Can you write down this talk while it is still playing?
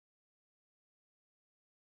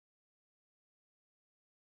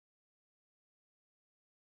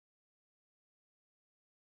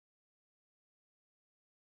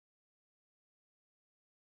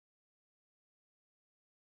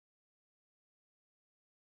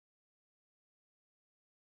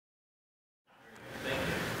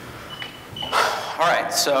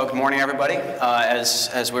right, so good morning, everybody.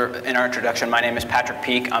 As we're in our introduction, my name is Patrick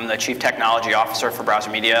Peak. I'm the Chief Technology Officer for Browser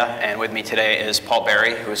Media, and with me today is Paul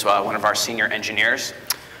Berry, who's one of our senior engineers.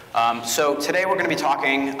 So today we're going to be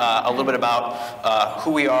talking a little bit about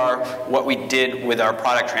who we are, what we did with our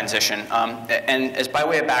product transition. And as by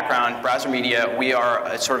way of background, Browser Media, we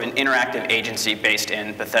are sort of an interactive agency based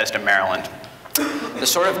in Bethesda, Maryland. The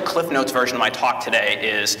sort of Cliff Notes version of my talk today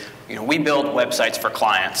is, we build websites for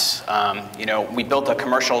clients. We built a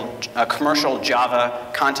commercial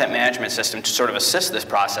Java content management system to sort of assist this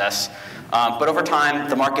process. But over time,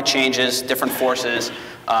 the market changes, different forces,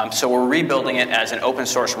 so we're rebuilding it as an open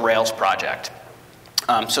source Rails project.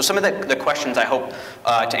 So some of the questions I hope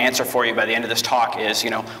to answer for you by the end of this talk is,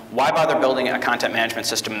 why bother building a content management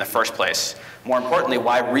system in the first place? More importantly,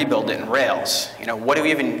 why rebuild it in Rails? What do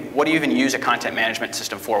you even use a content management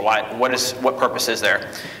system for? What purpose is there?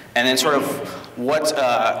 And then sort of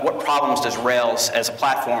what problems does Rails as a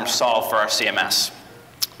platform solve for our CMS?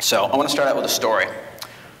 So I want to start out with a story.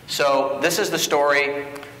 So this is the story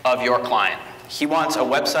of your client. He wants a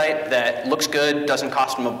website that looks good, doesn't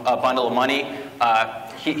cost him a bundle of money.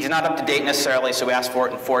 He's not up to date necessarily, so we asked for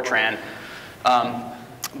it in Fortran.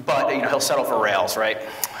 But he'll settle for Rails, right?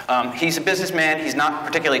 He's a businessman. He's not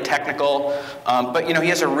particularly technical, but he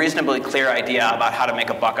has a reasonably clear idea about how to make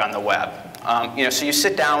a buck on the web. So you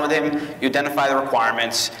sit down with him, you identify the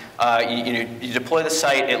requirements, you deploy the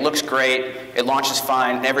site. It looks great. It launches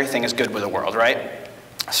fine. Everything is good with the world, right?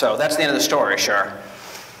 So that's the end of the story, sure.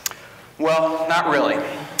 Well, not really.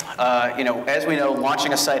 As we know,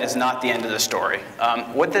 launching a site is not the end of the story.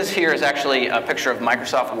 What this here is actually a picture of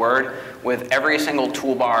Microsoft Word with every single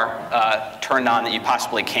toolbar turned on that you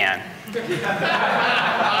possibly can.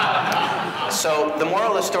 So the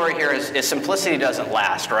moral of the story here is simplicity doesn't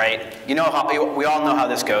last, right? We all know how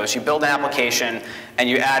this goes. You build an application and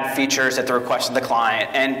you add features at the request of the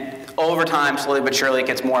client, and over time, slowly but surely, it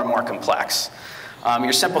gets more and more complex.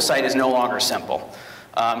 Your simple site is no longer simple.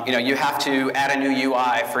 You have to add a new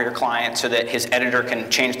UI for your client so that his editor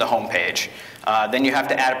can change the home page. Then you have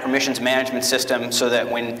to add a permissions management system so that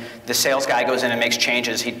when the sales guy goes in and makes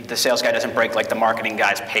changes, the sales guy doesn't break like the marketing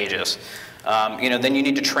guy's pages. Then you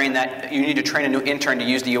need to train a new intern to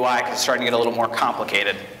use the UI because it's starting to get a little more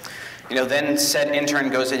complicated. Then said intern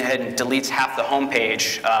goes ahead and deletes half the home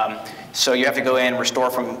page. So you have to go in,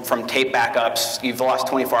 restore from tape backups. You've lost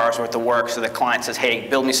 24 hours worth of work, so the client says, hey,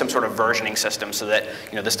 build me some sort of versioning system so that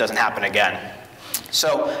this doesn't happen again.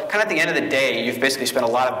 So kind of at the end of the day, you've basically spent a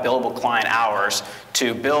lot of billable client hours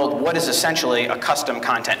to build what is essentially a custom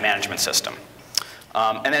content management system.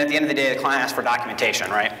 And then at the end of the day, the client asks for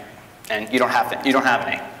documentation, right? And you don't have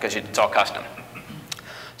any because it's all custom.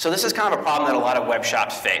 So this is kind of a problem that a lot of web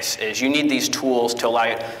shops face, is you need these tools to allow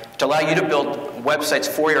you to build websites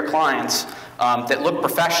for your clients that look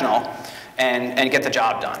professional and get the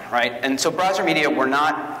job done, right? And so Browser Media, we're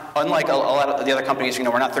not, unlike a lot of the other companies,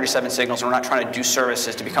 we're not 37 Signals, and we're not trying to do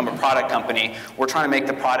services to become a product company. We're trying to make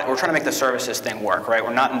the services thing work, right?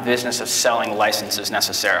 We're not in the business of selling licenses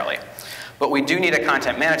necessarily. But we do need a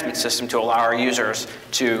content management system to allow our users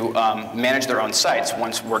to manage their own sites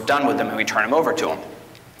once we're done with them and we turn them over to them.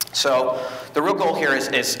 So the real goal here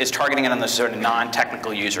is targeting it on the sort of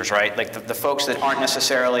non-technical users, right? Like the folks that aren't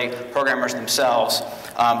necessarily programmers themselves,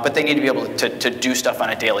 but they need to be able to do stuff on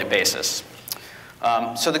a daily basis.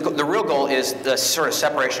 So the real goal is the sort of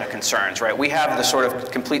separation of concerns, right? We have the sort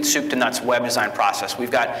of complete soup to nuts web design process.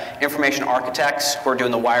 We've got information architects who are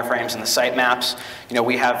doing the wireframes and the sitemaps.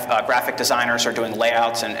 We have graphic designers who are doing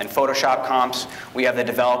layouts and Photoshop comps. We have the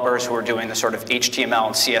developers who are doing the sort of HTML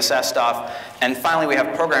and CSS stuff. And finally, we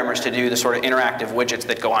have programmers to do the sort of interactive widgets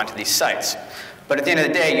that go onto these sites. But at the end of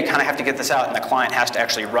the day, you kind of have to get this out, and the client has to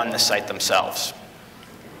actually run the site themselves.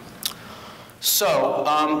 So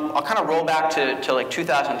I'll kind of roll back to like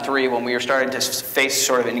 2003 when we were starting to face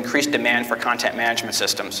sort of an increased demand for content management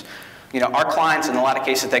systems. Our clients, in a lot of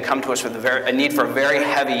cases, they come to us with a need for very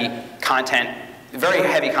heavy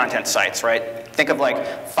content sites, right? Think of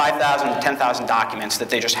like 5,000 to 10,000 documents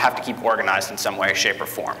that they just have to keep organized in some way, shape, or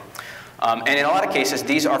form. And in a lot of cases,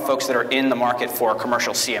 these are folks that are in the market for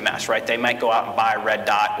commercial CMS, right? They might go out and buy Red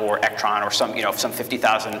Dot or Ectron or some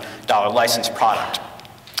 $50,000 licensed product.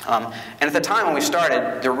 And at the time when we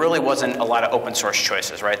started, there really wasn't a lot of open source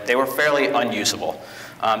choices, right? They were fairly unusable.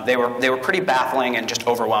 They were pretty baffling and just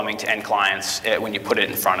overwhelming to end clients when you put it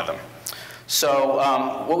in front of them. So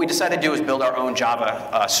what we decided to do was build our own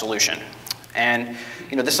Java solution. And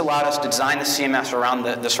this allowed us to design the CMS around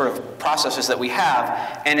the sort of processes that we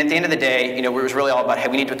have. And at the end of the day, it was really all about, hey,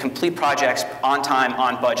 we need to complete projects on time,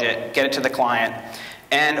 on budget, get it to the client.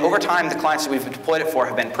 And over time, the clients that we've deployed it for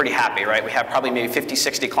have been pretty happy, right? We have probably maybe 50,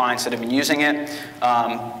 60 clients that have been using it.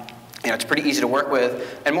 It's pretty easy to work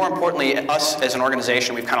with. And more importantly, us as an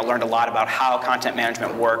organization, we've kind of learned a lot about how content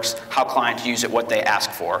management works, how clients use it, what they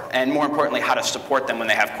ask for, and more importantly, how to support them when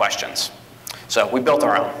they have questions. So we built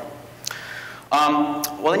our own.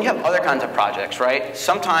 Well, then you have other kinds of projects, right?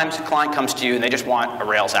 Sometimes a client comes to you and they just want a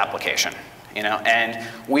Rails application. And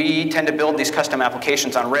we tend to build these custom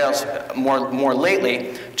applications on Rails more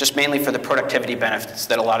lately, just mainly for the productivity benefits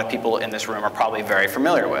that a lot of people in this room are probably very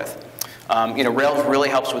familiar with. Rails really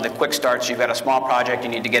helps with the quick starts. You've got a small project, you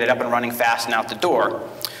need to get it up and running fast and out the door.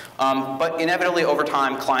 But inevitably, over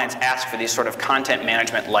time, clients ask for these sort of content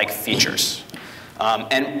management-like features.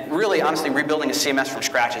 And really, honestly, rebuilding a CMS from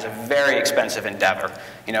scratch is a very expensive endeavor.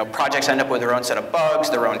 Projects end up with their own set of bugs,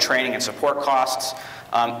 their own training and support costs.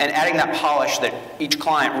 And adding that polish that each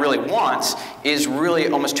client really wants is really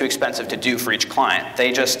almost too expensive to do for each client.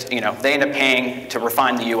 They just, they end up paying to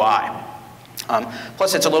refine the UI.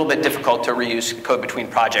 Plus, it's a little bit difficult to reuse code between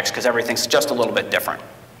projects because everything's just a little bit different.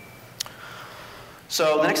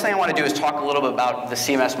 So the next thing I want to do is talk a little bit about the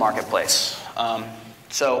CMS marketplace.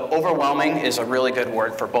 So overwhelming is a really good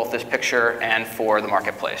word for both this picture and for the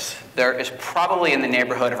marketplace. There is probably in the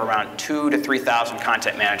neighborhood of around 2,000 to 3,000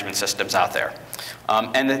 content management systems out there.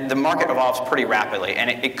 And the market evolves pretty rapidly, and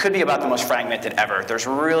it could be about the most fragmented ever. There's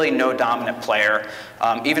really no dominant player.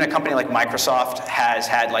 Even a company like Microsoft has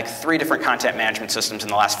had like 3 different content management systems in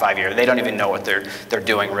the last 5 years. They don't even know what they're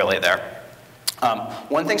doing really there.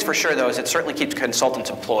 One thing's for sure, though, is it certainly keeps consultants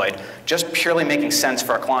employed. Just purely making sense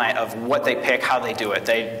for a client of what they pick, how they do it.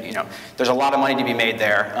 There's a lot of money to be made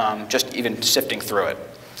there, just even sifting through it.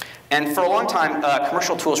 And for a long time,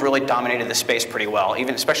 commercial tools really dominated the space pretty well,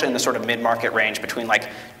 especially in the sort of mid-market range between like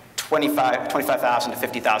 $25,000 to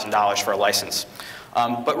 $50,000 for a license.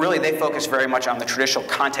 But really, they focus very much on the traditional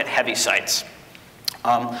content-heavy sites.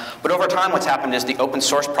 But over time, what's happened is the open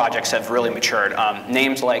source projects have really matured.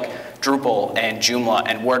 Names like Drupal and Joomla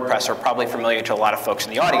and WordPress are probably familiar to a lot of folks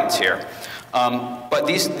in the audience here. But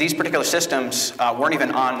these particular systems weren't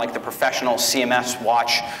even on like the professional CMS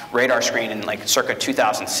watch radar screen in like circa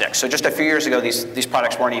 2006. So just a few years ago, these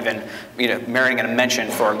products weren't even meriting a mention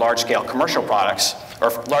for large-scale commercial products or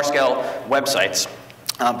large-scale websites.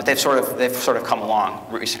 But they've sort of come along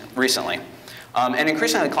recently. And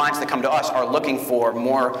increasingly, clients that come to us are looking for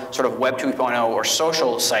more sort of Web 2.0 or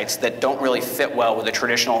social sites that don't really fit well with the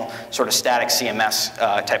traditional sort of static CMS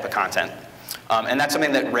type of content. And that's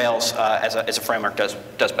something that Rails as a framework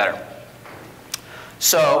does better.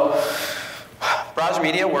 So Browser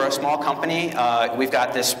Media, we're a small company. We've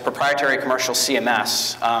got this proprietary commercial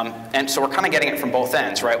CMS. And so we're kind of getting it from both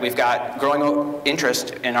ends, right? We've got growing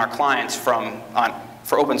interest in our clients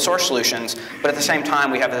for open source solutions, but at the same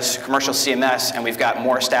time, we have this commercial CMS, and we've got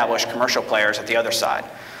more established commercial players at the other side.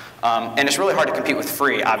 And it's really hard to compete with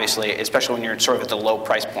free, obviously, especially when you're sort of at the low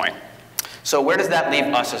price point. So where does that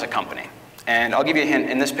leave us as a company? And I'll give you a hint.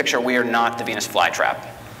 In this picture, we are not the Venus flytrap.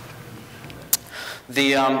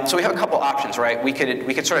 So we have a couple options, right? We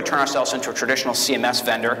could sort of turn ourselves into a traditional CMS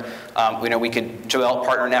vendor. We could develop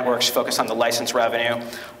partner networks, focus on the license revenue,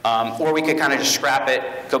 or we could kind of just scrap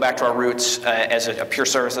it, go back to our roots as a pure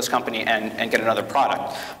services company and get another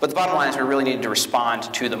product. But the bottom line is we really needed to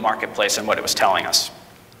respond to the marketplace and what it was telling us.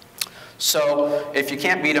 So if you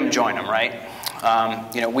can't beat them, join them, right?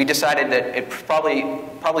 We decided that it's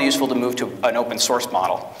probably useful to move to an open source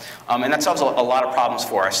model. And that solves a lot of problems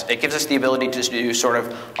for us. It gives us the ability to do sort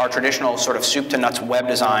of our traditional sort of soup to nuts web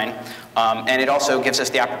design. And it also gives us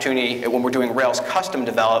the opportunity when we're doing Rails custom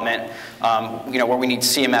development, where we need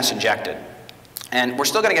CMS injected. And we're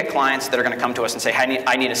still going to get clients that are going to come to us and say, I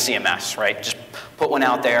need a CMS, right? Just put one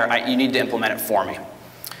out there. You need to implement it for me.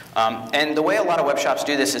 And the way a lot of web shops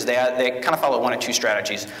do this is they kind of follow one of 2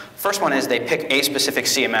 strategies. First one is they pick a specific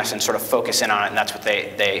CMS and sort of focus in on it, and that's what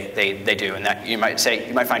they do. And that you might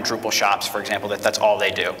find Drupal shops, for example, that's all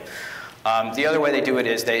they do. The other way they do it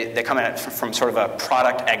is they come at it from sort of a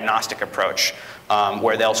product agnostic approach,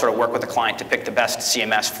 where they'll sort of work with the client to pick the best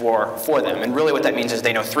CMS for them. And really what that means is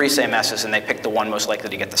they know 3 CMSs and they pick the one most likely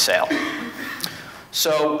to get the sale.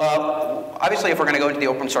 So obviously, if we're going to go into the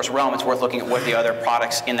open source realm, it's worth looking at what the other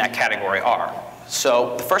products in that category are.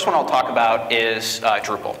 So the first one I'll talk about is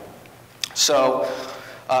Drupal. So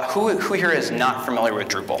who here is not familiar with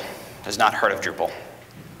Drupal? Has not heard of Drupal?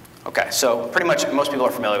 Okay, so pretty much most people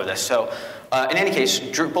are familiar with this. So in any case,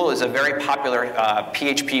 Drupal is a very popular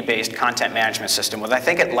PHP-based content management system with, I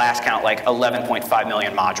think at last count, like 11.5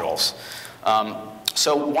 million modules.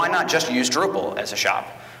 So why not just use Drupal as a shop?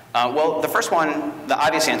 Well, the first one, the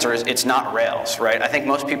obvious answer is it's not Rails, right? I think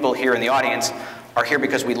most people here in the audience are here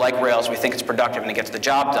because we like Rails, we think it's productive, and it gets the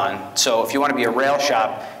job done. So if you want to be a Rails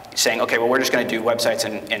shop, saying, okay, well, we're just going to do websites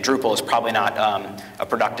in Drupal is probably not a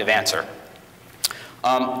productive answer.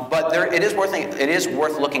 But it is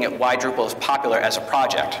worth looking at why Drupal is popular as a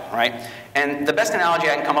project, right? And the best analogy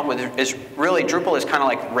I can come up with is really Drupal is kind of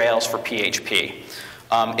like Rails for PHP.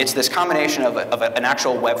 It's this combination of an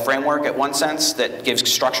actual web framework at one sense that gives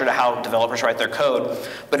structure to how developers write their code,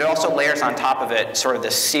 but it also layers on top of it sort of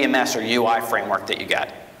this CMS or UI framework that you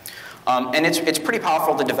get. And it's pretty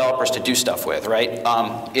powerful to developers to do stuff with, right?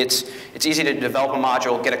 It's easy to develop a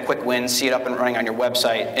module, get a quick win, see it up and running on your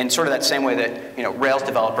website, in sort of that same way that Rails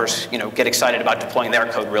developers get excited about deploying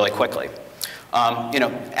their code really quickly.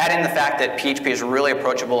 Add in the fact that PHP is really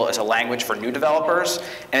approachable as a language for new developers,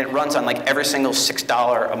 and it runs on like every single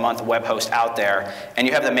 $6 a month web host out there, and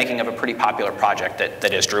you have the making of a pretty popular project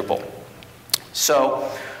that is Drupal.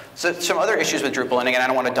 So some other issues with Drupal, and again, I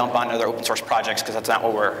don't want to dump on other open source projects because that's not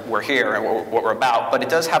what we're here and what we're about, but it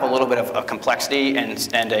does have a little bit of complexity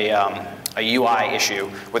and a UI issue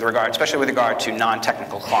with regard, especially with regard to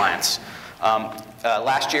non-technical clients.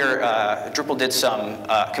 Last year, Drupal did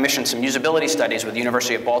commissioned some usability studies with the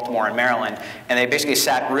University of Baltimore in Maryland, and they basically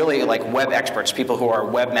sat really like web experts, people who are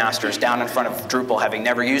webmasters, down in front of Drupal, having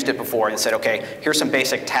never used it before, and said, okay, here's some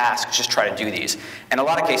basic tasks, just try to do these. In a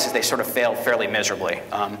lot of cases, they sort of failed fairly miserably.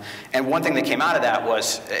 And one thing that came out of that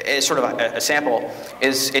was, is sort of a sample,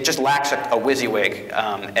 is it just lacks a WYSIWYG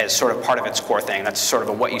as sort of part of its core thing. That's sort of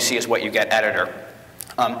a what you see is what you get editor.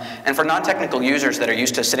 And for non-technical users that are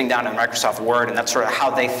used to sitting down in Microsoft Word, and that's sort of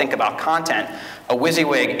how they think about content, a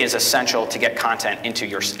WYSIWYG is essential to get content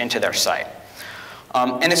into their site.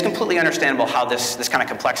 And it's completely understandable how this kind of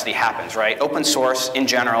complexity happens, right? Open source, in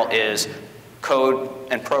general, is code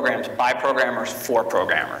and programs by programmers for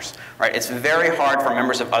programmers, right? It's very hard for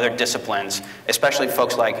members of other disciplines, especially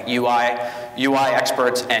folks like UI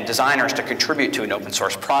experts and designers, to contribute to an open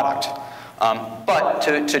source product. But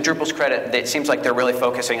to Drupal's credit, it seems like they're really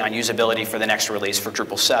focusing on usability for the next release for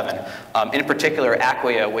Drupal 7. In particular,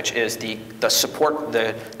 Acquia, which is the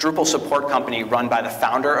Drupal support company run by the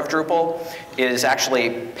founder of Drupal, is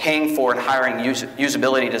actually paying for and hiring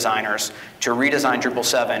usability designers to redesign Drupal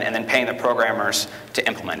 7 and then paying the programmers to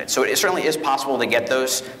implement it. So it certainly is possible to get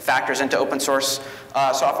those factors into open source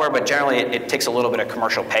software, but generally it takes a little bit of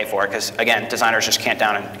commercial pay for it because, again, designers just can't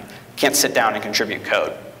sit down and contribute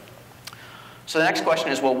code. So the next question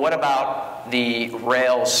is, well, what about the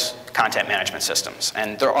Rails content management systems?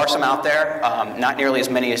 And there are some out there, not nearly as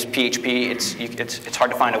many as PHP. It's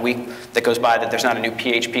hard to find a week that goes by that there's not a new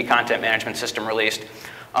PHP content management system released.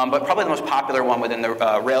 But probably the most popular one within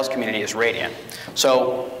the Rails community is Radiant.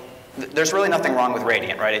 So there's really nothing wrong with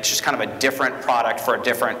Radiant, right? It's just kind of a different product for a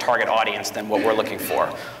different target audience than what we're looking for.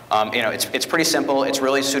 It's pretty simple. It's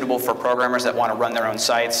really suitable for programmers that want to run their own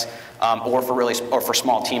sites, or for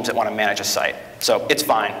small teams that want to manage a site. So it's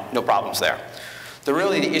fine, no problems there.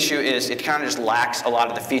 The issue is it kind of just lacks a lot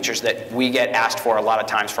of the features that we get asked for a lot of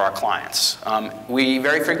times for our clients. We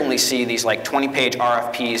very frequently see these like 20-page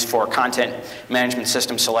RFPs for content management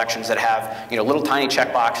system selections that have little tiny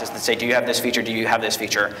checkboxes that say, do you have this feature, do you have this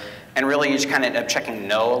feature? And really you just kind of end up checking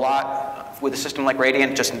no a lot with a system like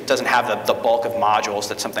Radiant. It just doesn't have the bulk of modules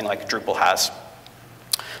that something like Drupal has.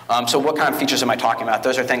 So what kind of features am I talking about?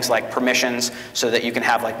 Those are things like permissions, so that you can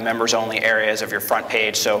have like members-only areas of your front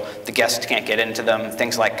page so the guests can't get into them.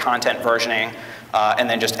 Things like content versioning, and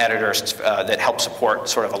then just editors that help support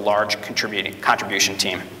sort of a large contribution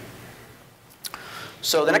team.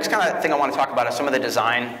 So the next kind of thing I want to talk about is some of the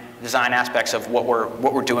design aspects of what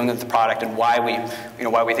we're doing with the product and why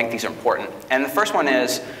we think these are important. And the first one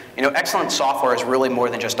is, excellent software is really more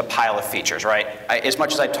than just a pile of features, right? As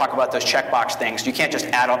much as I talk about those checkbox things, you can't just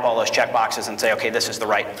add up all those checkboxes and say, okay, this is the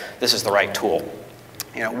right tool.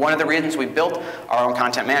 One of the reasons we built our own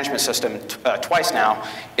content management system twice now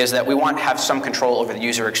is that we want to have some control over the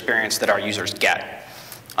user experience that our users get.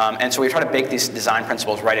 And so we try to bake these design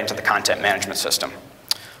principles right into the content management system.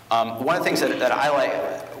 One of the things that I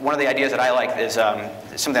like, one of the ideas that I like is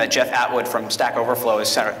something that Jeff Atwood from Stack Overflow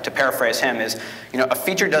is, to paraphrase him, is a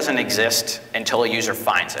feature doesn't exist until a user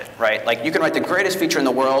finds it, right? Like you can write the greatest feature in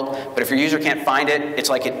the world, but if your user can't find it, it's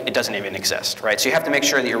like it doesn't even exist, right? So you have to make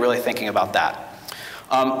sure that you're really thinking about that.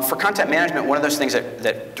 For content management, one of those things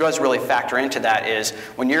that does really factor into that is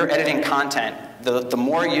when you're editing content, the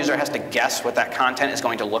more a user has to guess what that content is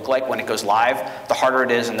going to look like when it goes live, the harder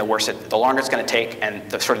it is and the longer it's going to take,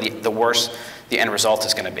 and the worse the end result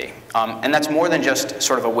is going to be. And that's more than just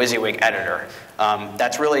sort of a WYSIWYG editor.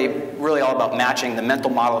 That's really all about matching the mental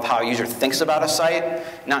model of how a user thinks about a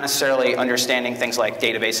site, not necessarily understanding things like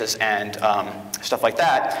databases and stuff like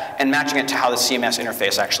that, and matching it to how the CMS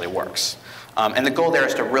interface actually works. And the goal there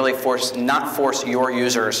is to really not force your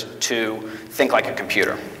users to think like a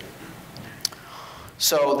computer.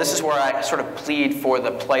 So this is where I sort of plead for the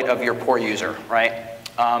plight of your poor user, right?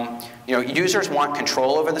 Users want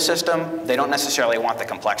control over the system. They don't necessarily want the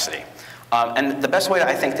complexity. And the best way,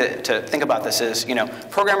 I think, to think about this is,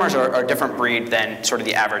 programmers are a different breed than sort of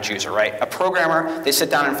the average user, right? A programmer, they sit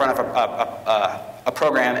down in front of a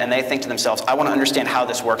program and they think to themselves, I want to understand how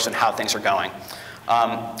this works and how things are going.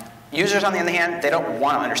 Users, on the other hand, they don't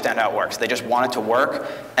want to understand how it works. They just want it to work,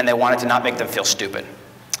 and they want it to not make them feel stupid.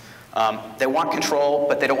 They want control,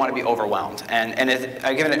 but they don't want to be overwhelmed.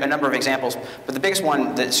 I've given a number of examples, but the biggest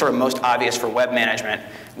one that's sort of most obvious for web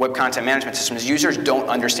content management systems, users don't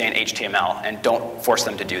understand HTML, and don't force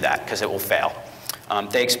them to do that, because it will fail.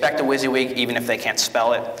 They expect a WYSIWYG even if they can't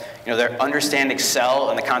spell it. They understand Excel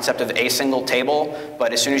and the concept of a single table,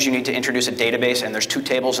 but as soon as you need to introduce a database and there's two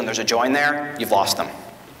tables and there's a join there, you've lost them.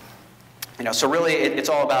 So really, it's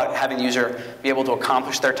all about having the user be able to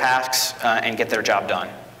accomplish their tasks and get their job done.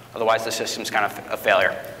 Otherwise, the system's kind of a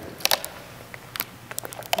failure.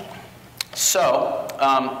 So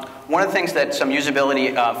one of the things that some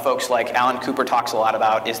usability folks like Alan Cooper talks a lot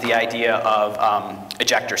about is the idea of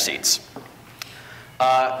ejector seats.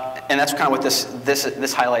 And that's kind of what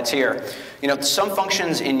this highlights here. Some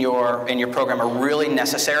functions in your program are really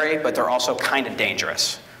necessary, but they're also kind of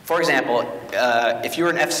dangerous. For example, if you're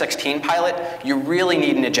an F-16 pilot, you really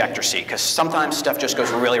need an ejector seat, because sometimes stuff just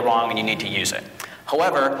goes really wrong and you need to use it.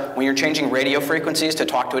 However, when you're changing radio frequencies to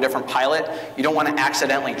talk to a different pilot, you don't want to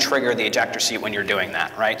accidentally trigger the ejector seat when you're doing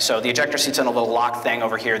that, right? So the ejector seat's in a little lock thing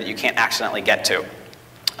over here that you can't accidentally get to.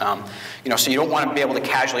 So you don't want to be able to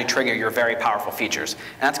casually trigger your very powerful features.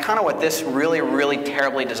 And that's kind of what this really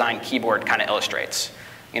terribly designed keyboard kind of illustrates.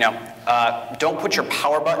 Don't put your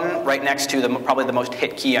power button right next to probably the most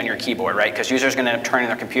hit key on your keyboard, right? Because users are going to turn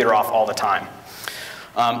their computer off all the time.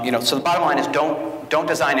 So the bottom line is don't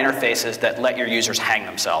design interfaces that let your users hang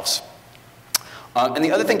themselves. And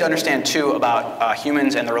the other thing to understand, too, about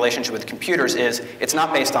humans and the relationship with computers is it's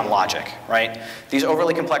not based on logic, right? These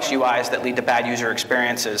overly complex UIs that lead to bad user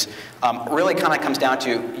experiences really kind of comes down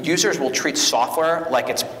to users will treat software like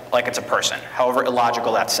it's a person, however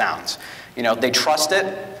illogical that sounds. They trust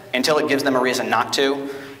it until it gives them a reason not to.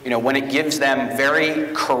 When it gives them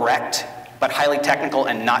very correct but highly technical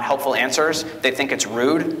and not helpful answers, they think it's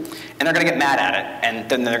rude, and they're going to get mad at it, and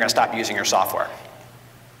then they're going to stop using your software.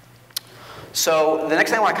 So the next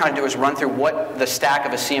thing I want to kind of do is run through what the stack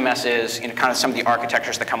of a CMS is, kind of some of the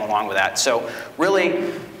architectures that come along with that. So really,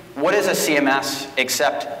 what is a CMS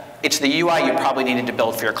except it's the UI you probably needed to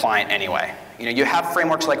build for your client anyway. You have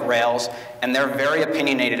frameworks like Rails, and they're very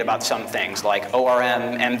opinionated about some things like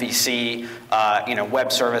ORM, MVC,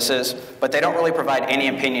 web services, but they don't really provide any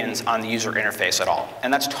opinions on the user interface at all.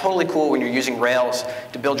 And that's totally cool when you're using Rails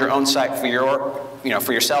to build your own site for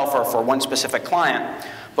for yourself or for one specific client.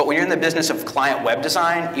 But when you're in the business of client web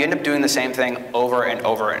design, you end up doing the same thing over and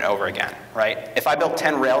over and over again, right? If I built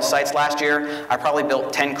 10 Rails sites last year, I probably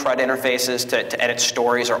built 10 CRUD interfaces to edit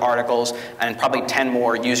stories or articles, and probably 10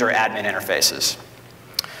 more user admin interfaces.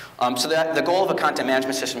 So the goal of a content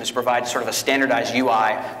management system is to provide sort of a standardized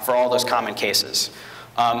UI for all those common cases.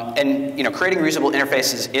 Creating reusable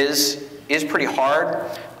interfaces is pretty hard,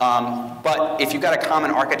 but if you've got a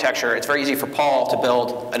common architecture, it's very easy for Paul to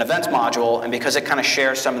build an events module, and because it kind of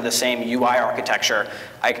shares some of the same UI architecture,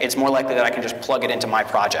 it's more likely that I can just plug it into my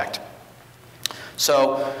project.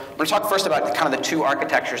 So I'm going to talk first about kind of the two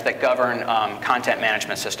architectures that govern content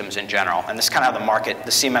management systems in general, and this is kind of how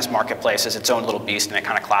the CMS marketplace is its own little beast, and it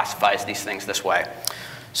kind of classifies these things this way.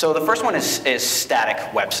 So the first one is static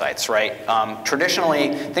websites, right?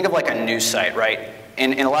 Traditionally, think of like a news site, right?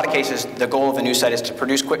 In a lot of cases, the goal of a news site is to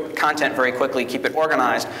produce quick content very quickly, keep it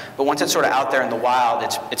organized, but once it's sort of out there in the wild,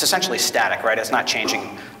 it's essentially static, right? It's not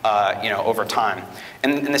changing over time.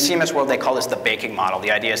 And in the CMS world, they call this the baking model. The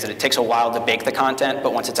idea is that it takes a while to bake the content,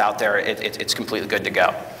 but once it's out there, it's completely good to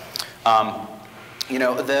go.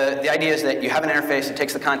 The idea is that you have an interface that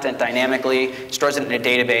takes the content dynamically, stores it in a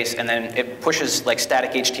database, and then it pushes like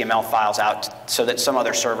static HTML files out so that some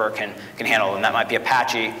other server can handle them. That might be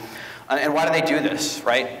Apache. And why do they do this,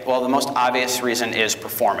 right? Well, the most obvious reason is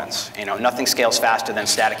performance. Nothing scales faster than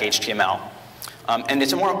static HTML. And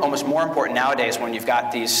it's almost more important nowadays when you've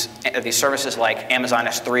got these services like Amazon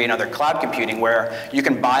S3 and other cloud computing where you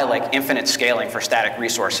can buy like infinite scaling for static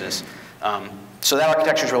resources. So that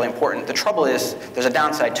architecture is really important. The trouble is there's a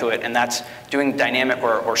downside to it, and that's doing dynamic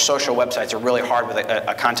or social websites are really hard with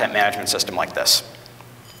a content management system like this.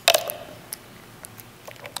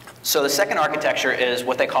 So the second architecture is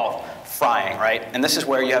what they call frying, right? And this is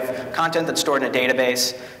where you have content that's stored in a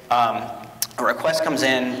database. A request comes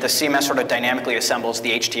in, the CMS sort of dynamically assembles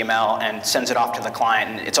the HTML and sends it off to the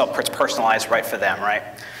client, and it's personalized right for them, right?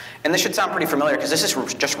 And this should sound pretty familiar because this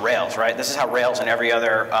is just Rails, right? This is how Rails and every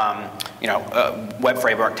other web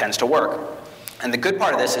framework tends to work. And the good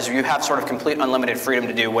part of this is you have sort of complete unlimited freedom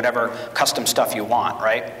to do whatever custom stuff you want,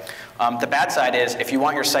 right? The bad side is if you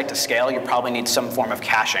want your site to scale, you probably need some form of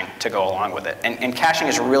caching to go along with it. And caching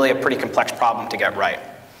is really a pretty complex problem to get right.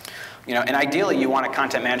 And ideally, you want a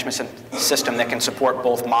content management system that can support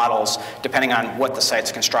both models depending on what the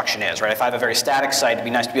site's construction is, right? If I have a very static site, it'd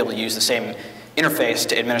be nice to be able to use the same interface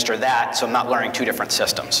to administer that, so I'm not learning two different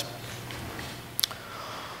systems.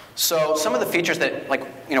 So some of the features that,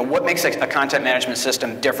 what makes a content management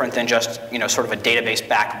system different than just, sort of a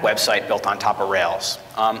database-backed website built on top of Rails?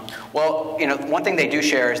 One thing they do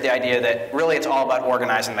share is the idea that really it's all about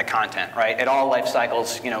organizing the content, right? At all life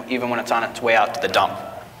cycles, even when it's on its way out to the dump.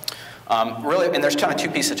 And there's kind of two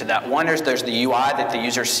pieces to that. One is there's the UI that the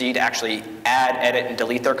users see to actually add, edit, and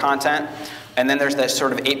delete their content. And then there's this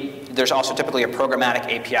sort of, there's also typically a programmatic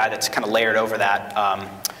API that's kind of layered over that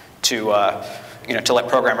to let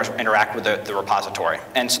programmers interact with the repository.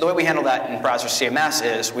 And so the way we handle that in BrowserCMS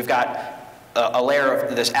is we've got a layer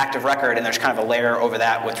of this active record, and there's kind of a layer over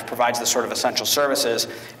that which provides the sort of essential services,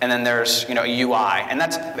 and then there's a UI. And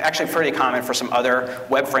that's actually pretty common for some other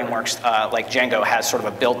web frameworks, like Django has sort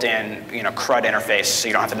of a built-in CRUD interface, so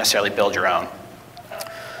you don't have to necessarily build your own.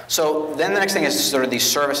 So then the next thing is sort of these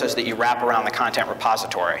services that you wrap around the content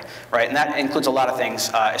repository, right? And that includes a lot of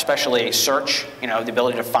things, especially search, the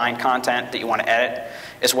ability to find content that you want to edit,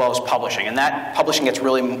 as well as publishing. And that publishing gets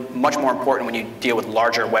really much more important when you deal with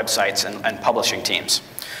larger websites and publishing teams.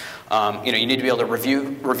 You need to be able to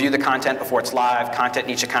review the content before it's live. Content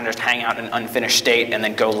needs to kind of just hang out in an unfinished state and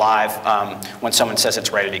then go live when someone says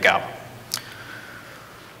it's ready to go.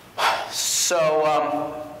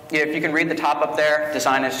 So if you can read the top up there,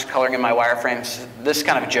 design is coloring in my wireframes. This is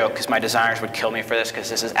kind of a joke because my designers would kill me for this because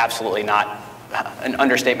this is absolutely not an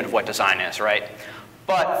understatement of what design is, right?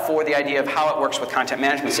 But for the idea of how it works with content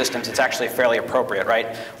management systems, it's actually fairly appropriate,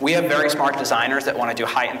 right? We have very smart designers that want to do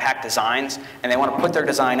high-impact designs, and they want to put their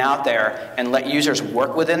design out there and let users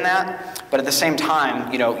work within that. But at the same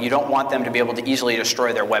time, you don't want them to be able to easily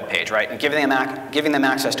destroy their web page, right? And giving them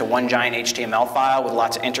access to one giant HTML file with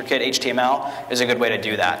lots of intricate HTML is a good way to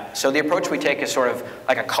do that. So the approach we take is sort of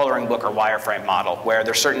like a coloring book or wireframe model, where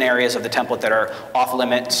there's certain areas of the template that are off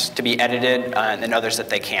limits to be edited, and others that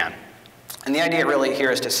they can. And the idea really here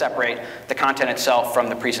is to separate the content itself from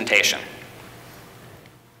the presentation.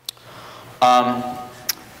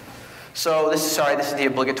 So this is the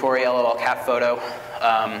obligatory LOL cat photo.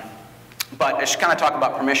 But I should kind of talk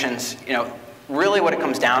about permissions. Really what it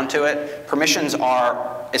comes down to it, permissions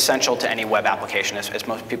are essential to any web application, as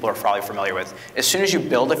most people are probably familiar with. As soon as you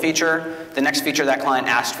build a feature, the next feature that client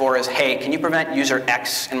asks for is, hey, can you prevent user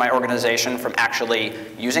X in my organization from actually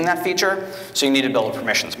using that feature? So you need to build a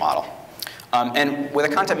permissions model. And with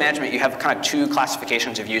a content management, you have kind of two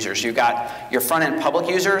classifications of users. You've got your front-end public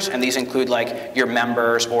users, and these include like your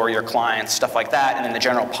members or your clients, stuff like that. And then the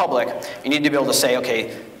general public, you need to be able to say,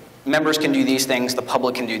 okay, members can do these things, the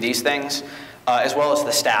public can do these things, as well as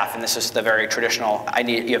the staff. And this is the very traditional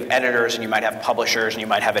idea. You have editors, and you might have publishers, and you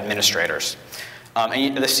might have administrators.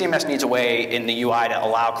 And the CMS needs a way in the UI to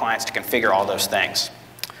allow clients to configure all those things.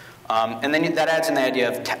 And then that adds in the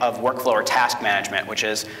idea of workflow or task management, which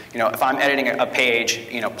is, if I'm editing a page,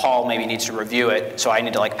 Paul maybe needs to review it, so I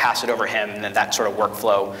need to like pass it over him, and then that sort of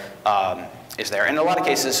workflow is there. And in a lot of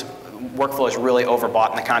cases, workflow is really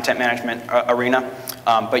overbought in the content management arena,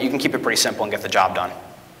 but you can keep it pretty simple and get the job done.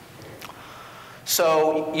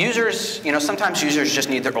 So users, sometimes users just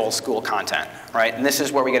need their old school content, right? And this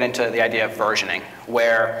is where we get into the idea of versioning,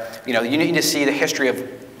 where, you need to see the history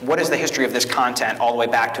of what is the history of this content all the way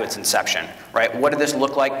back to its inception, right? What did this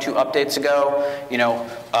look like 2 updates ago?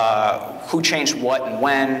 Who changed what and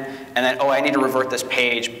when? And then, oh, I need to revert this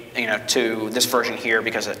page, to this version here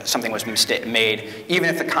because something was made, even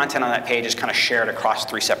if the content on that page is kind of shared across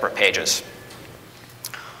 3 separate pages.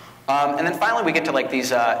 And then finally, we get to like these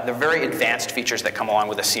the very advanced features that come along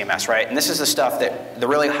with a CMS, right? And this is the stuff the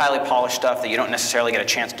really highly polished stuff that you don't necessarily get a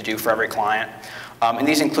chance to do for every client. And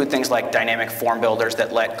these include things like dynamic form builders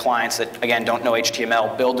that let clients that, again, don't know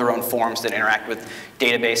HTML build their own forms that interact with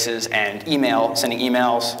databases and sending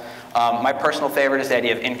emails. My personal favorite is the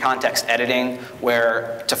idea of in-context editing,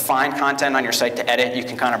 where to find content on your site to edit, you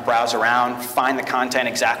can kind of browse around, find the content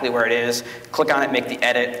exactly where it is, click on it, make the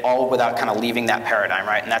edit, all without kind of leaving that paradigm,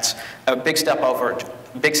 right? And that's a big step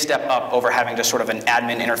up over having just sort of an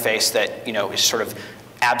admin interface that, you know, is sort of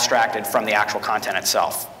abstracted from the actual content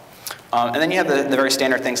itself. And then you have the very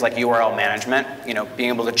standard things like URL management, you know, being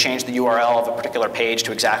able to change the URL of a particular page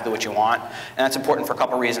to exactly what you want. And that's important for a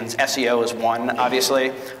couple reasons. SEO is one,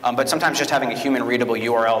 obviously, but sometimes just having a human readable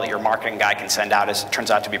URL that your marketing guy can send out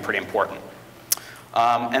turns out to be pretty important.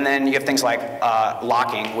 And then you have things like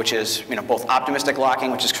locking, which is, you know, both optimistic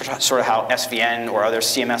locking, which is sort of how SVN or other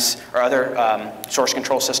CMS or other source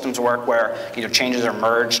control systems work, where, you know, changes are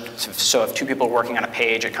merged. So if two people are working on a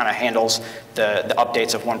page, it kind of handles the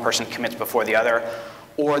updates if one person commits before the other.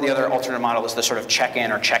 Or the other alternate model is the sort of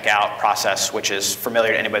check-in or check-out process, which is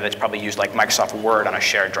familiar to anybody that's probably used like Microsoft Word on a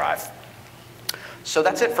shared drive. So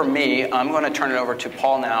that's it for me. I'm going to turn it over to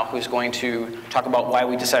Paul now, who's going to talk about why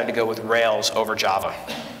we decided to go with Rails over Java.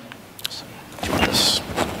 So, do you want this?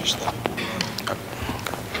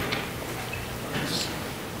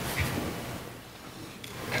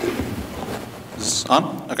 Is this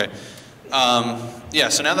on? Okay. Yeah,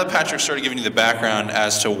 so now that Patrick started giving you the background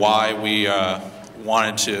as to why we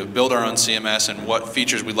wanted to build our own CMS and what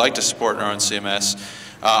features we'd like to support in our own CMS,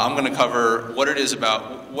 I'm going to cover what it is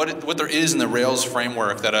about, what there is in the Rails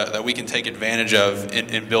framework that we can take advantage of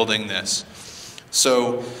in building this.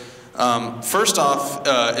 So first off,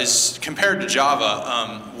 is compared to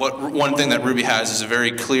Java, one thing that Ruby has is a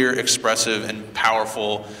very clear, expressive, and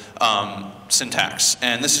powerful syntax.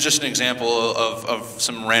 And this is just an example of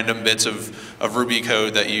some random bits of Ruby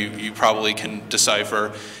code that you probably can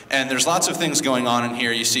decipher. And there's lots of things going on in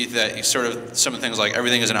here. You see that some of the things like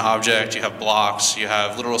everything is an object, you have blocks, you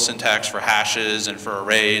have literal syntax for hashes and for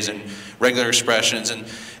arrays and regular expressions. And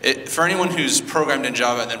for anyone who's programmed in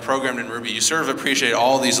Java and then programmed in Ruby, you sort of appreciate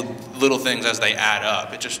all these little things as they add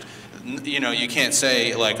up. It just, you know, you can't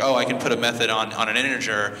say like, oh, I can put a method on an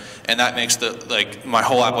integer and that makes my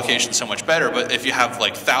whole application so much better. But if you have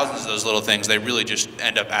like thousands of those little things, they really just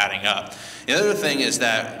end up adding up. The other thing is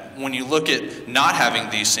that when you look at not having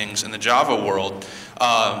these things in the Java world,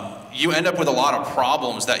 you end up with a lot of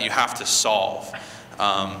problems that you have to solve.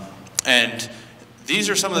 And these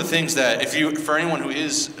are some of the things that for anyone who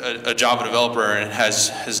is a Java developer and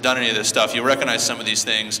has done any of this stuff, you'll recognize some of these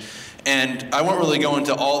things. And I won't really go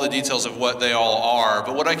into all the details of what they all are,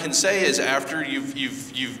 but what I can say is after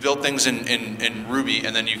you've built things in Ruby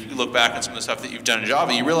and then you look back at some of the stuff that you've done in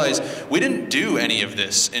Java, you realize we didn't do any of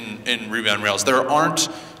this in Ruby on Rails. There aren't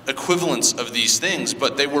equivalents of these things,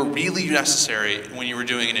 but they were really necessary when you were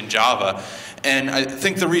doing it in Java. And I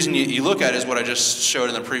think the reason you look at it is what I just showed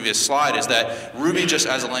in the previous slide, is that Ruby just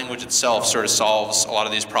as a language itself sort of solves a lot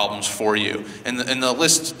of these problems for you. And the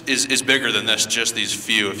list is bigger than this, just these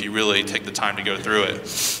few, if you really take the time to go through it.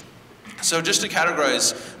 So just to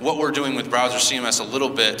categorize what we're doing with BrowserCMS a little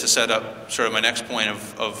bit to set up sort of my next point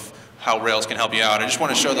of how Rails can help you out, I just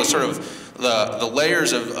want to show the sort of the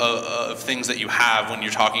layers of things that you have when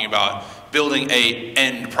you're talking about building a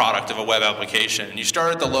end product of a web application. And you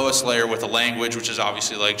start at the lowest layer with a language, which is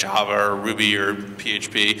obviously like Java or Ruby or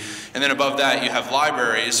PHP. And then above that, you have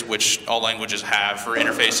libraries, which all languages have for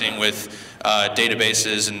interfacing with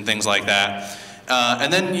databases and things like that.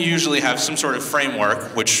 And then you usually have some sort of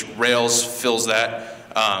framework, which Rails fills that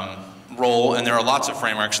role, and there are lots of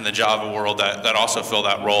frameworks in the Java world that also fill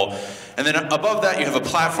that role. And then above that you have a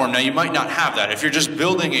platform. Now you might not have that. If you're just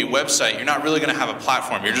building a website, you're not really going to have a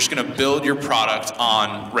platform. You're just going to build your product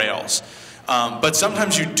on Rails. But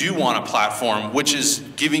sometimes you do want a platform which is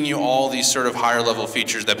giving you all these sort of higher level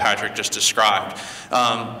features that Patrick just described.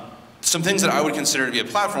 Some things that I would consider to be a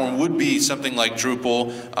platform would be something like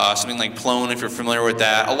Drupal, something like Plone if you're familiar with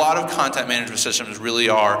that. A lot of content management systems really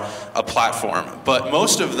are a platform, but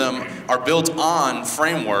most of them are built on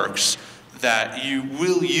frameworks that you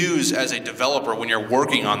will use as a developer when you're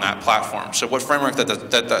working on that platform. So what framework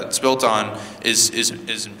that's built on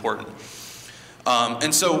is important.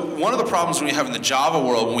 And so one of the problems we have in the Java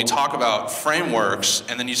world when we talk about frameworks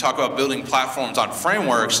and then you talk about building platforms on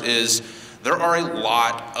frameworks is there are a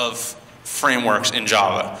lot of frameworks in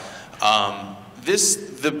Java.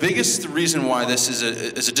 The biggest reason why this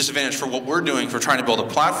is a disadvantage for what we're doing for trying to build a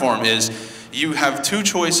platform is you have two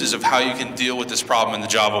choices of how you can deal with this problem in the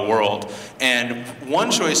Java world. And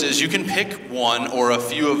one choice is you can pick one or a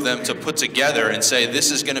few of them to put together and say,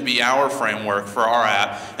 this is going to be our framework for our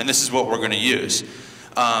app, and this is what we're going to use.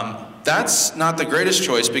 That's not the greatest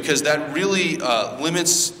choice, because that really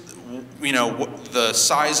limits, the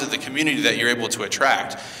size of the community that you're able to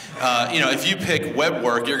attract. If you pick web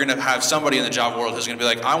work, you're going to have somebody in the Java world who's going to be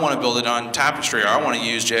like, I want to build it on Tapestry, or I want to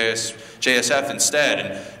use JSF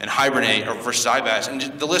instead, and Hibernate or versus IBAS, and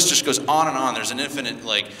the list just goes on and on. There's an infinite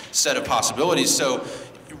set of possibilities. So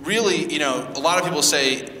really, a lot of people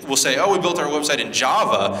will say, oh, we built our website in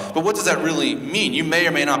Java, but what does that really mean? You may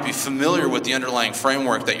or may not be familiar with the underlying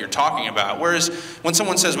framework that you're talking about. Whereas when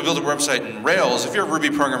someone says we built a website in Rails, if you're a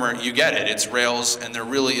Ruby programmer, you get it. It's Rails, and there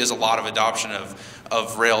really is a lot of adoption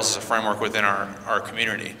of Rails as a framework within our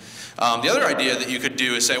community. The other idea that you could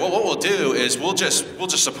do is say, well, what we'll do is we'll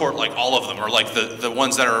just support all of them, or the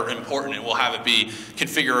ones that are important, and we'll have it be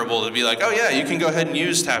configurable to be like, oh yeah, you can go ahead and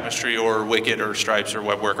use Tapestry or Wicked or Stripes or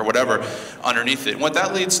WebWork or whatever underneath it. And what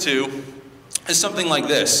that leads to is something like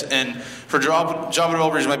this. And for Java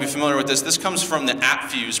developers who might be familiar with this, this comes from the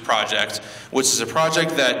AppFuse project, which is a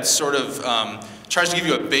project that sort of tries to give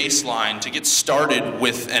you a baseline to get started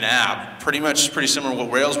with an app, pretty similar to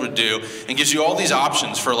what Rails would do, and gives you all these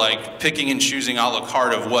options for picking and choosing a la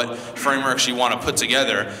carte of what frameworks you want to put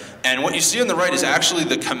together. And what you see on the right is actually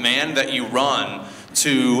the command that you run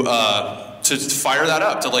to fire that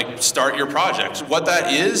up, to start your project. What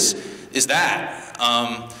that is that.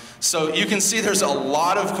 So you can see there's a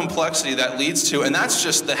lot of complexity that leads to, and that's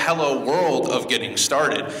just the hello world of getting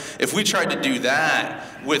started. If we tried to do that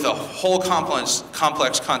with a whole complex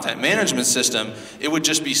content management system, it would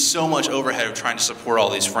just be so much overhead of trying to support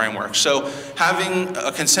all these frameworks. So having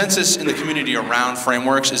a consensus in the community around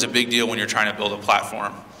frameworks is a big deal when you're trying to build a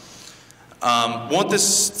platform. Won't this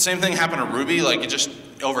same thing happen to Ruby?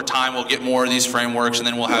 Over time we'll get more of these frameworks, and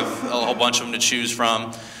then we'll have a whole bunch of them to choose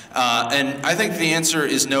from. And I think the answer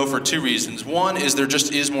is no for two reasons. One is there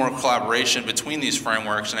just is more collaboration between these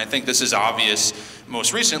frameworks, and I think this is obvious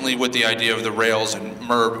most recently with the idea of the Rails and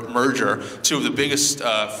merger. Two of the biggest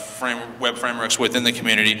web frameworks within the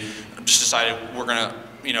community just decided we're going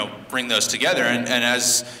to bring those together. And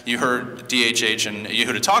as you heard DHH and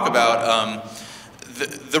Yehuda talk about,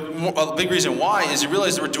 the big reason why is you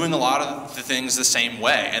realize that we're doing a lot of the things the same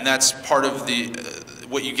way, and that's part of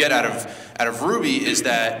what you get out of Ruby is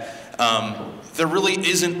that there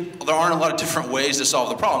aren't a lot of different ways to solve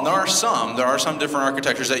the problem. There are some different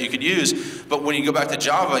architectures that you could use, but when you go back to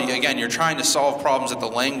Java, again, you're trying to solve problems that the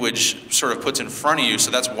language sort of puts in front of you, so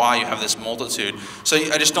that's why you have this multitude. So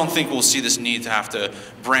I just don't think we'll see this need to have to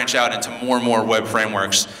branch out into more and more web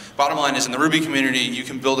frameworks. Bottom line is, in the Ruby community, you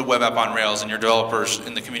can build a web app on Rails, and your developers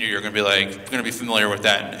in the community are going to be familiar with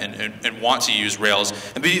that and want to use Rails,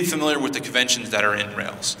 and be familiar with the conventions that are in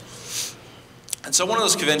Rails. And so one of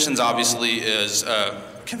those conventions, obviously, is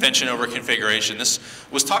convention over configuration. This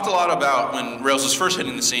was talked a lot about when Rails was first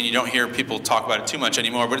hitting the scene. You don't hear people talk about it too much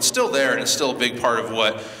anymore, but it's still there, and it's still a big part of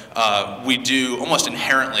what we do almost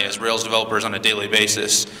inherently as Rails developers on a daily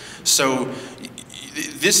basis. So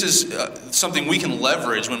this is something we can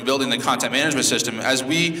leverage when building the content management system. As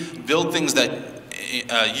we build things that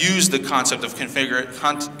use the concept of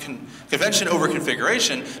convention over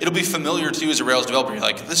configuration, it'll be familiar to you as a Rails developer. You're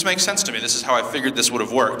like, this makes sense to me. This is how I figured this would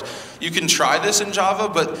have worked. You can try this in Java,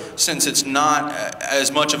 but since it's not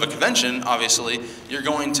as much of a convention, obviously, you're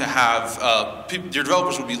going to have, your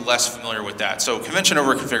developers will be less familiar with that. So convention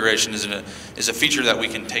over configuration is a feature that we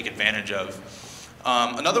can take advantage of.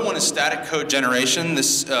 Another one is static code generation.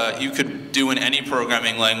 This you could do in any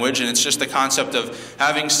programming language, and it's just the concept of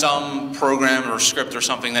having some program or script or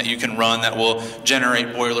something that you can run that will generate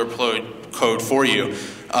boilerplate code for you.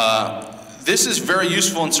 This is very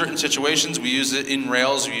useful in certain situations. We use it in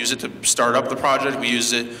Rails. We use it to start up the project. We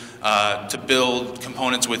use it to build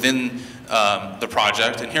components within the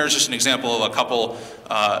project. And here's just an example of a couple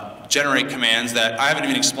generate commands that I haven't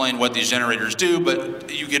even explained what these generators do, but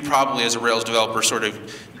you could probably, as a Rails developer, sort of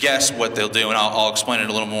guess what they'll do, and I'll explain it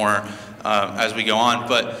a little more as we go on.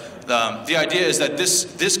 But the idea is that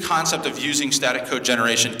this concept of using static code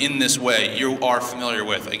generation in this way, you are familiar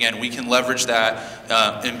with. Again, we can leverage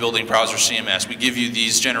that in building BrowserCMS. We give you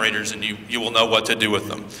these generators, and you will know what to do with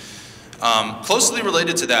them. Closely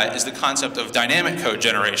related to that is the concept of dynamic code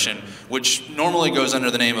generation, which normally goes under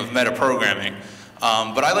the name of metaprogramming.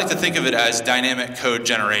 But I like to think of it as dynamic code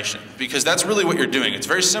generation, because that's really what you're doing. It's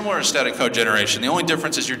very similar to static code generation. The only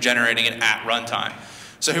difference is you're generating it at runtime.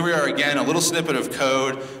 So here we are again, a little snippet of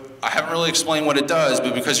code. I haven't really explained what it does,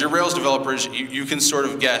 but because you're Rails developers, you can sort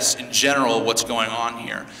of guess in general what's going on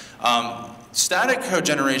here. Static code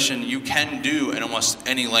generation you can do in almost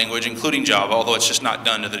any language, including Java, although it's just not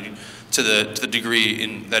done to the degree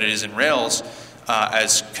that it is in Rails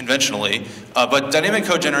as conventionally. But dynamic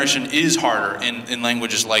code generation is harder in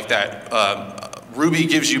languages like that. Ruby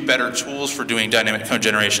gives you better tools for doing dynamic code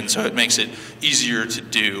generation, so it makes it easier to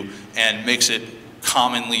do and makes it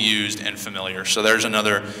commonly used and familiar. So there's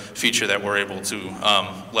another feature that we're able to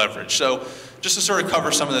leverage. So just to sort of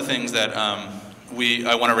cover some of the things that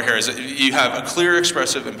I went over here is that you have a clear,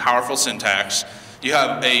 expressive, and powerful syntax. You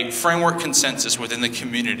have a framework consensus within the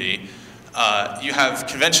community. You have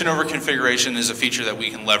convention over configuration is a feature that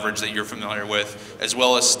we can leverage that you're familiar with, as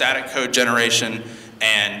well as static code generation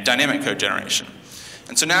and dynamic code generation.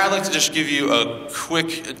 And so now I'd like to just give you a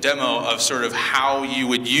quick demo of sort of how you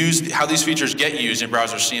would use, how these features get used in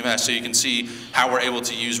BrowserCMS, so you can see how we're able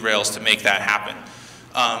to use Rails to make that happen.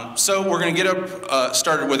 So we're going to get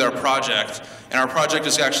started with our project, and our project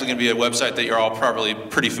is actually going to be a website that you're all probably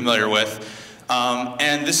pretty familiar with.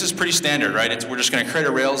 And this is pretty standard, right? We're just going to create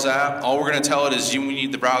a Rails app. All we're going to tell it is we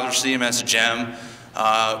need the BrowserCMS gem.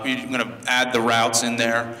 You're going to add the routes in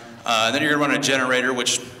there. And then you're going to run a generator,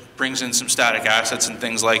 which brings in some static assets and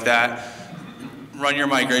things like that. Run your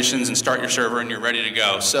migrations and start your server, and you're ready to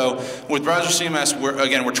go. So with BrowserCMS,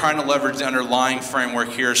 we're trying to leverage the underlying framework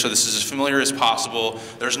here, so this is as familiar as possible.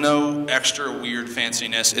 There's no extra weird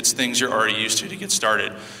fanciness. It's things you're already used to get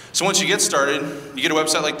started. So once you get started, you get a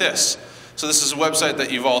website like this. So this is a website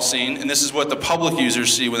that you've all seen, and this is what the public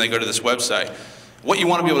users see when they go to this website. What you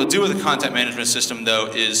want to be able to do with the content management system, though,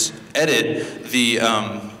 is edit the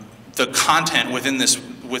content within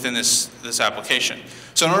this application.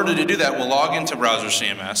 So in order to do that, we'll log into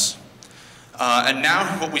BrowserCMS. And now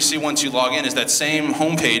what we see once you log in is that same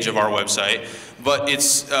homepage of our website, but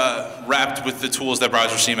it's wrapped with the tools that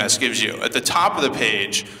BrowserCMS gives you. At the top of the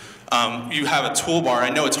page, you have a toolbar. I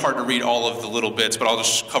know it's hard to read all of the little bits, but I'll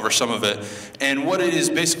just cover some of it. And what it is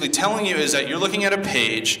basically telling you is that you're looking at a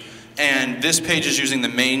page, and this page is using the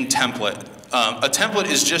main template. A template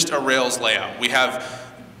is just a Rails layout. We have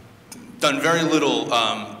done very little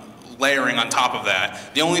layering on top of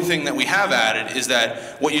that. The only thing that we have added is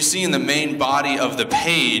that what you see in the main body of the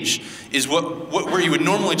page is where you would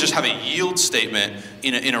normally just have a yield statement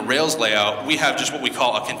in a Rails layout. We have just what we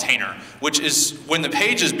call a container, which is when the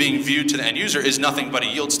page is being viewed to the end user is nothing but a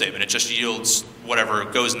yield statement. It just yields whatever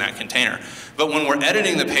goes in that container. But when we're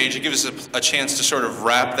editing the page, it gives us a chance to sort of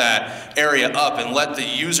wrap that area up and let the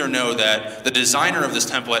user know that the designer of this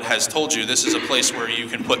template has told you this is a place where you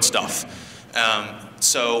can put stuff.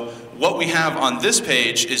 So what we have on this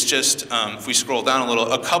page is just, if we scroll down a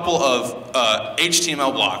little, a couple of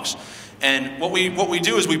HTML blocks. And what we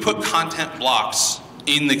do is we put content blocks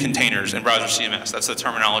in the containers in BrowserCMS. That's the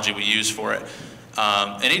terminology we use for it.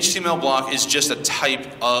 An HTML block is just a type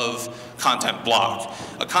of content block.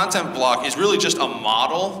 A content block is really just a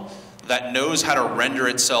model that knows how to render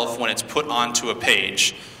itself when it's put onto a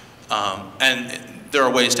page. And there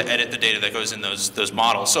are ways to edit the data that goes in those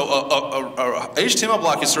models. So a HTML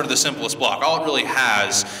block is sort of the simplest block. All it really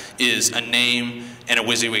has is a name and a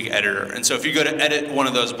WYSIWYG editor. And so if you go to edit one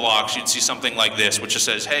of those blocks, you'd see something like this, which just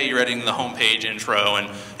says, hey, you're editing the homepage intro, and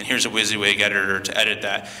here's a WYSIWYG editor to edit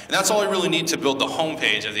that. And that's all you really need to build the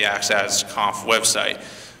homepage of the AxAsConf website.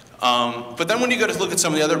 But then when you go to look at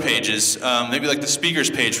some of the other pages, maybe like the speakers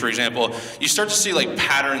page, for example, you start to see like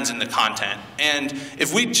patterns in the content. And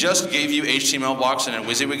if we just gave you HTML blocks and a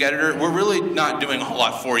WYSIWYG editor, we're really not doing a whole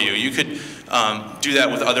lot for you. You could do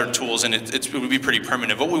that with other tools, and it would be pretty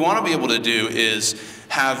primitive. What we want to be able to do is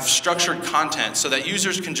have structured content so that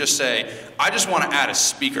users can just say, I just want to add a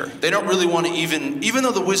speaker. They don't really want to even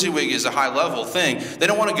though the WYSIWYG is a high level thing, they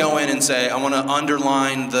don't want to go in and say, I want to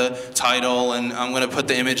underline the title and I'm going to put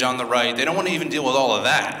the image on the right. They don't want to even deal with all of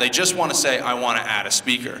that. They just want to say, I want to add a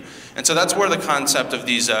speaker. And so that's where the concept of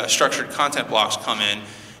these structured content blocks come in.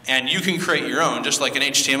 And you can create your own, just like an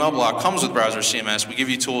HTML block comes with BrowserCMS. We give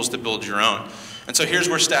you tools to build your own. And so here's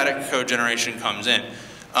where static code generation comes in.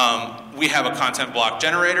 We have a content block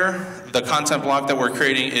generator. The content block that we're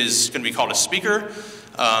creating is going to be called a speaker.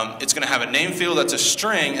 It's going to have a name field that's a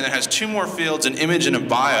string, and it has two more fields, an image and a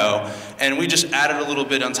bio. And we just added a little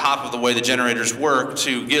bit on top of the way the generators work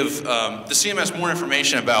to give the CMS more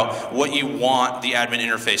information about what you want the admin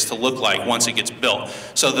interface to look like once it gets built.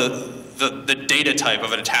 So the data type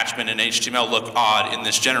of an attachment in HTML look odd in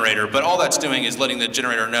this generator, but all that's doing is letting the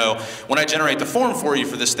generator know, when I generate the form for you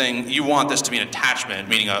for this thing, you want this to be an attachment,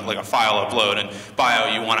 meaning like a file upload, and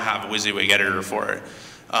bio, you want to have a WYSIWYG editor for it.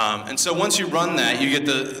 And so once you run that, you get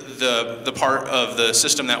the part of the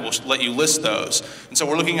system that will let you list those. And so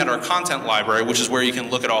we're looking at our content library, which is where you can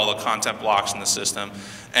look at all the content blocks in the system.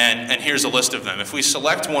 And here's a list of them. If we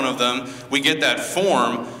select one of them, we get that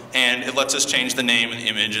form, and it lets us change the name and the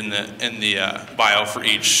image and the bio for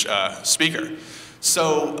each speaker.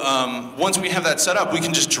 So once we have that set up, we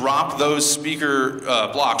can just drop those speaker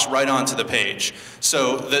blocks right onto the page.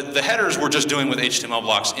 So the headers we're just doing with HTML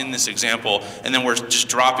blocks in this example, and then we're just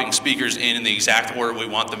dropping speakers in the exact order we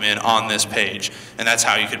want them in on this page. And that's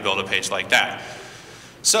how you could build a page like that.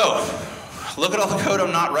 So look at all the code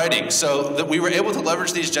I'm not writing. So that we were able to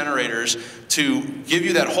leverage these generators to give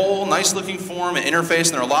you that whole nice looking form and interface,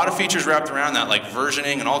 and there are a lot of features wrapped around that, like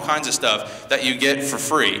versioning and all kinds of stuff that you get for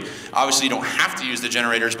free. Obviously you don't have to use the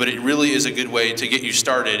generators, but it really is a good way to get you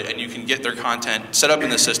started, and you can get their content set up in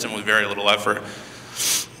the system with very little effort.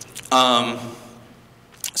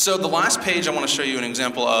 So the last page I want to show you an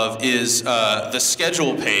example of is the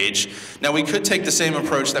schedule page. Now we could take the same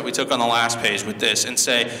approach that we took on the last page with this and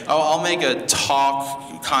say, oh, I'll make a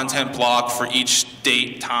talk content block for each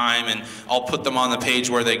date, time, and I'll put them on the page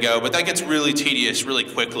where they go. But that gets really tedious really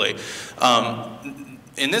quickly.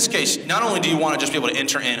 In this case, not only do you want to just be able to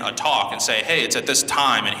enter in a talk and say, hey, it's at this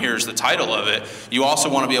time and here's the title of it, you also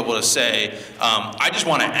want to be able to say, I just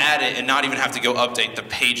want to add it and not even have to go update the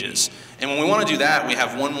pages. And when we want to do that, we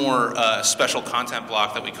have one more special content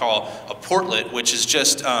block that we call a portlet, which is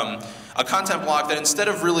just a content block that instead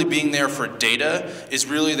of really being there for data, is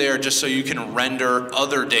really there just so you can render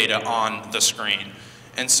other data on the screen.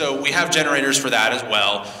 And so we have generators for that as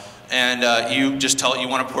well. And you just tell it you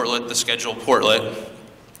want a portlet, the schedule portlet.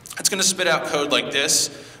 It's going to spit out code like this,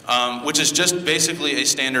 which is just basically a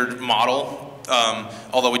standard model,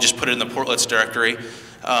 although we just put it in the portlets directory.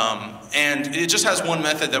 And it just has one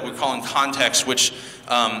method that we're calling context, which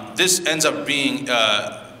this ends up being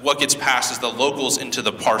what gets passed as the locals into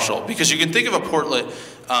the partial. Because you can think of a portlet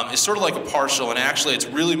as sort of like a partial, and actually it's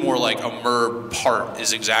really more like a MERB part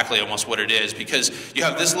is exactly almost what it is, because you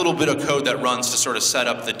have this little bit of code that runs to sort of set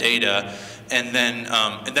up the data, and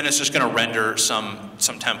then it's just going to render some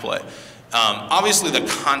template. Obviously,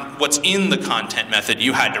 what's in the content method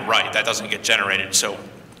you had to write. That doesn't get generated, so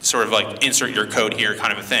sort of like insert your code here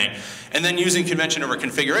kind of a thing. And then using convention over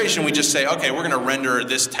configuration, we just say, okay, we're going to render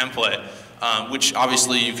this template, which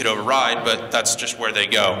obviously you could override, but that's just where they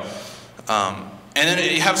go. And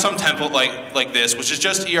then you have some template like this, which is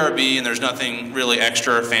just ERB, and there's nothing really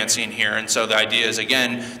extra or fancy in here. And so the idea is,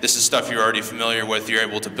 again, this is stuff you're already familiar with. You're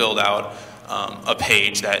able to build out a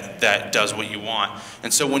page that does what you want.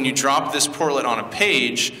 And so when you drop this portlet on a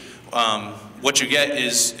page, what you get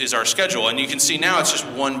is our schedule. And you can see now it's just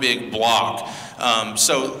one big block.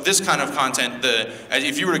 So this kind of content,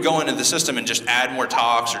 if you were to go into the system and just add more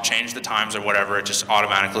talks or change the times or whatever, it just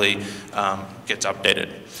automatically gets updated.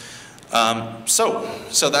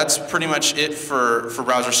 So that's pretty much it for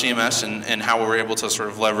BrowserCMS and how we were able to sort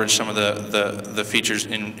of leverage some of the features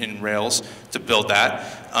in Rails to build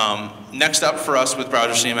that. Next up for us with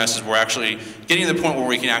BrowserCMS is we're actually getting to the point where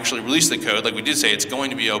we can actually release the code. Like we did say, it's going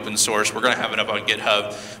to be open source. We're going to have it up on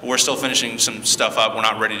GitHub. We're still finishing some stuff up. We're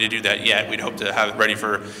not ready to do that yet. We'd hope to have it ready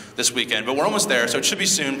for this weekend, but we're almost there. So it should be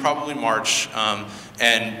soon, probably March.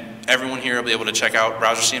 And everyone here will be able to check out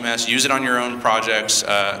BrowserCMS, use it on your own projects,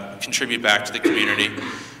 contribute back to the community.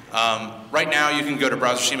 Right now you can go to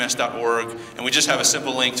browsercms.org, and we just have a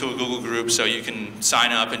simple link to a Google group so you can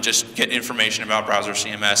sign up and just get information about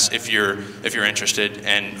BrowserCMS if you're interested.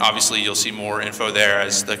 And obviously you'll see more info there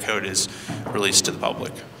as the code is released to the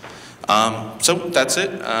public. So that's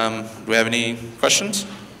it. Do we have any questions?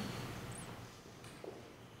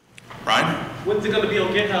 Ryan? When's it going to be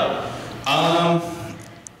on GitHub?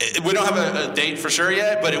 We don't have a date for sure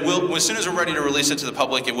yet, but it will. As soon as we're ready to release it to the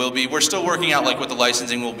public, it will be. We're still working out like what the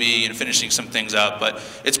licensing will be and finishing some things up, but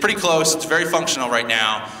it's pretty close. It's very functional right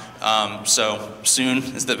now, so soon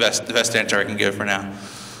is the best answer I can give for now.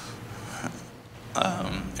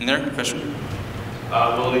 Any other question?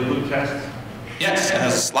 Will it include tests? Yes, it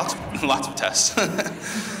has lots of tests,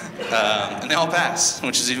 and they all pass,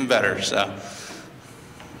 which is even better. So,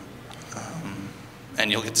 and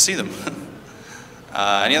you'll get to see them.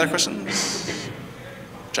 Any other questions?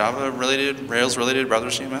 Java related, Rails related,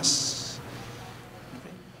 BrowserCMS?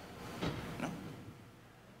 No?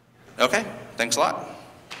 Okay, thanks a lot.